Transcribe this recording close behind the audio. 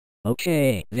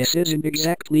Okay, this isn't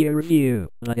exactly a review,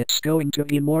 but it's going to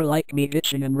be more like me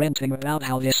bitching and ranting about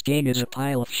how this game is a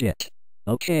pile of shit.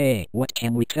 Okay, what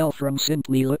can we tell from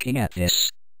simply looking at this?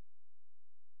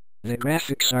 The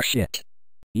graphics are shit.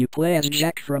 You play as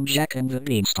Jack from Jack and the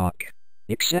Beanstalk.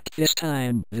 Except this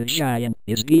time, the giant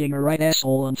is being a right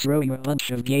asshole and throwing a bunch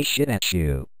of gay shit at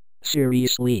you.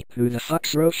 Seriously, who the fuck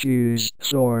throws shoes,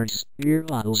 swords, beer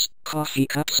bottles, coffee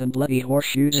cups and bloody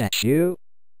horseshoes at you?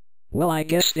 Well, I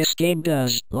guess this game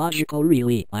does. Logical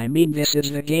really. I mean, this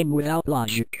is the game without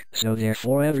logic, so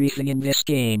therefore everything in this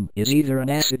game is either an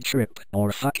acid trip or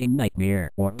a fucking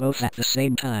nightmare, or both at the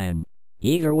same time.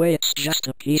 Either way, it's just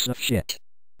a piece of shit.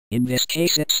 In this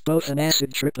case, it's both an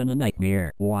acid trip and a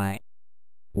nightmare. Why?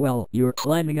 Well, you're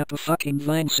climbing up a fucking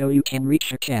vine so you can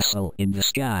reach a castle in the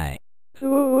sky.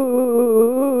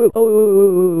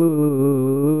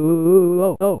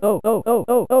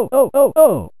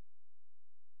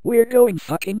 We're going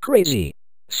fucking crazy.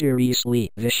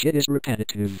 Seriously, this shit is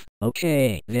repetitive.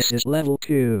 Okay, this is level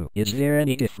 2. Is there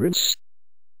any difference?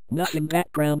 Nothing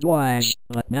background-wise,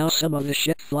 but now some of the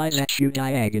shit flies at you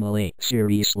diagonally.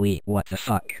 Seriously, what the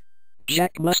fuck?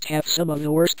 Jack must have some of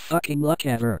the worst fucking luck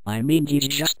ever. I mean, he's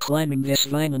just climbing this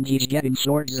vine and he's getting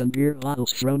swords and beer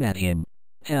bottles thrown at him.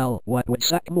 Hell, what would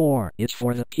suck more is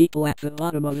for the people at the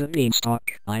bottom of the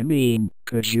beanstalk. I mean,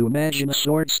 could you imagine a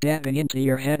sword stabbing into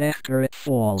your head after it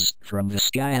falls from the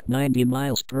sky at 90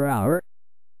 miles per hour?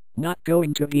 Not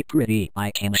going to be pretty, I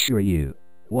can assure you.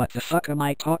 What the fuck am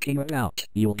I talking about?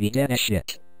 You'll be dead as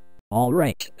shit.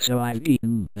 Alright, so I've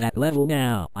beaten that level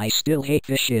now. I still hate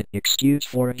this shit. Excuse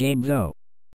for a game though.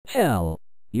 Hell,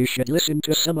 you should listen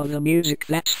to some of the music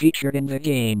that's featured in the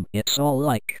game. It's all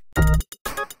like...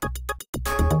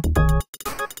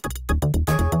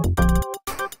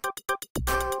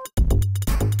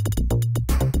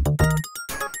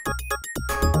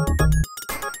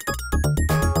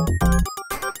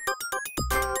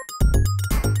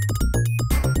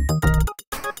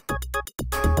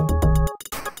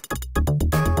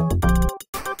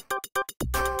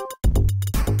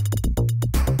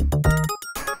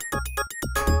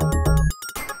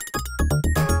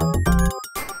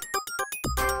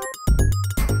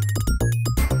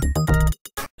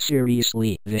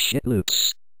 Seriously, this shit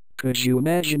loops. Could you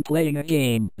imagine playing a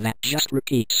game that just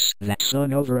repeats that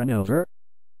song over and over?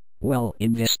 Well,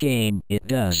 in this game, it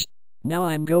does. Now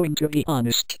I'm going to be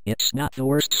honest, it's not the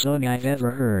worst song I've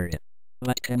ever heard.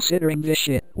 But considering this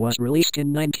shit was released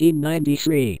in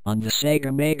 1993 on the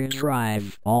Sega Mega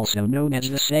Drive, also known as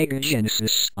the Sega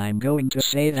Genesis, I'm going to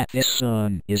say that this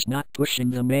song is not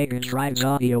pushing the Mega Drive's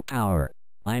audio power.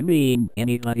 I mean,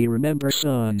 anybody remember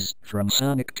songs from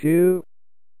Sonic 2?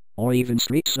 Or even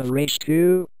Streets of Rage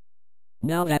 2?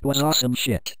 Now that was awesome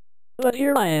shit. But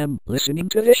here I am, listening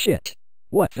to this shit.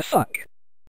 What the fuck?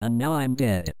 And now I'm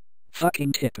dead.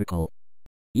 Fucking typical.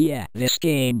 Yeah, this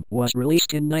game was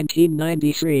released in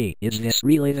 1993. Is this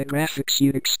really the graphics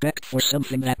you'd expect for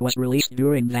something that was released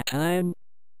during that time?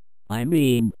 I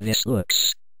mean, this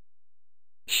looks...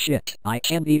 shit, I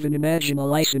can't even imagine a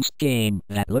licensed game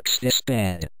that looks this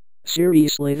bad.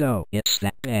 Seriously though, it's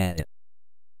that bad.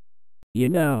 You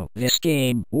know, this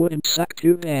game wouldn't suck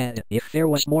too bad if there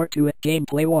was more to it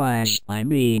gameplay-wise. I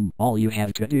mean, all you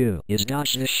have to do is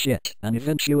dodge this shit, and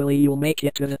eventually you'll make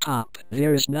it to the top.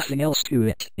 There is nothing else to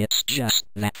it. It's just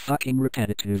that fucking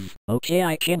repetitive. Okay,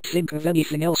 I can't think of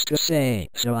anything else to say,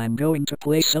 so I'm going to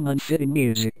play some unfitting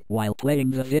music while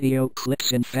playing the video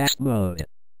clips in fast mode.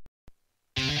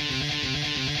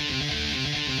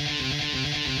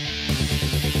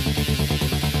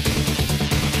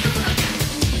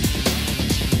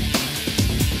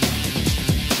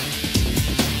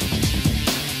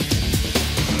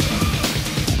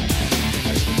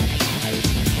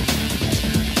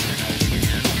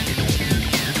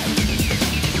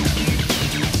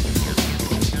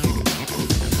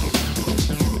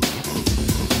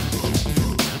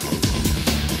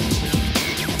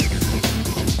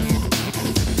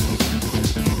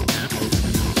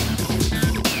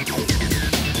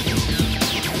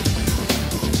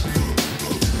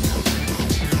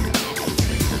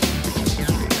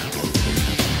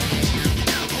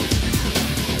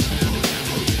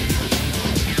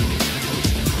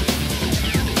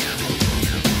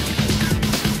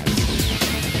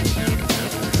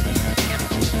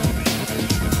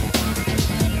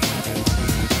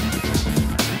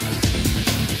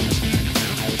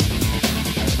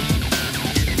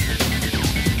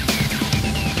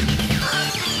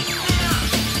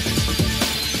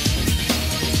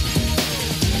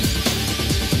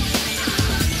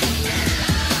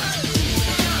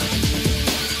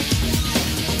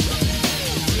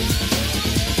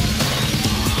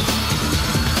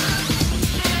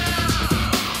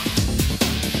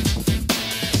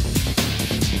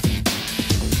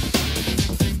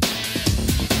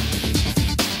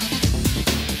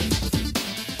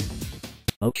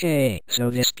 Okay,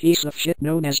 so this piece of shit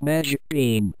known as Magic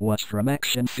Bean was from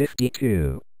Action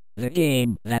 52. The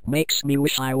game that makes me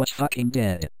wish I was fucking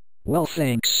dead. Well,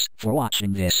 thanks for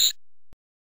watching this.